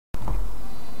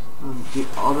The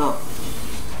other.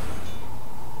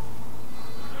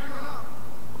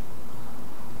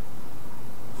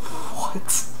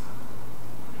 What?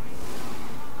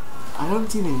 I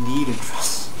don't even need a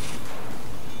dress.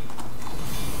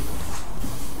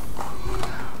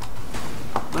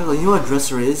 Michael, you know what a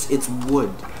dresser is? It's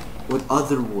wood. With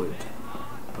other wood.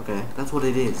 Okay? That's what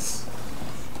it is.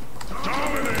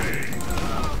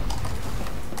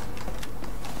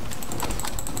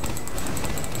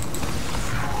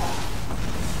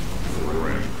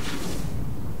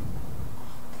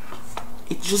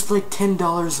 It's just like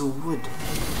 $10 a wood.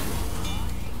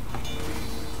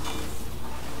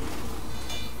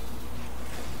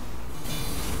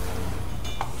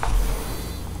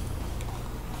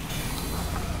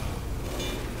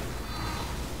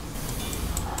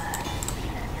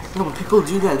 No, when people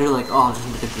do that, they're like, oh, I'll just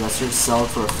make a dresser, sell it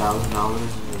for $1,000 and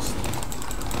just...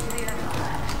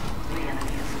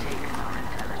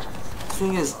 The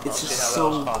thing is, it's just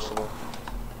so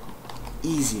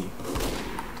easy.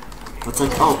 It's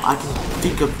like, oh, I can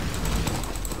think of...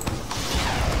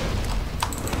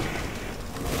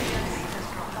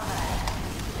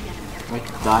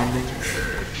 like diamonds,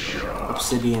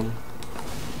 obsidian.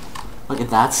 Look at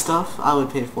that stuff, I would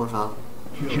pay $4,000.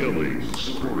 Killing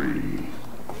spree.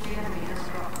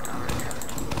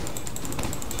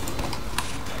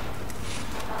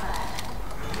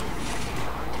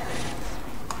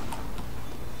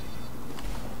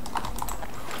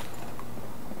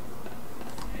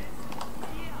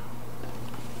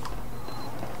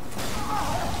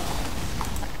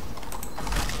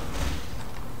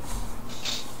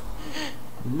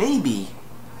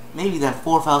 Maybe that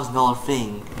 $4,000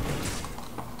 thing,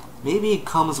 maybe it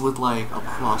comes with like a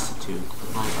prostitute,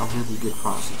 like a really good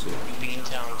prostitute.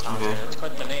 Beantown Town. Okay. That's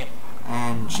quite the name.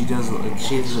 And she does like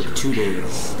 2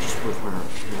 days just with her,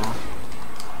 you know?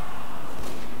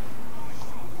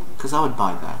 Cause I would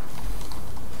buy that.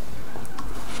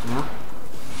 You know?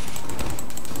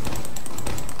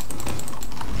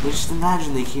 But just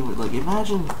imagine they came with like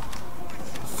imagine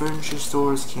furniture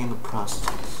stores came with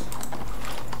prostitutes.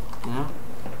 You know?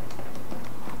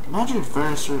 Imagine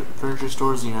furniture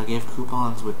stores, you know, gave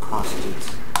coupons with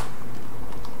prostitutes.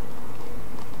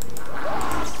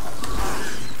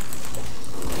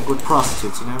 Like with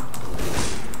prostitutes, you know?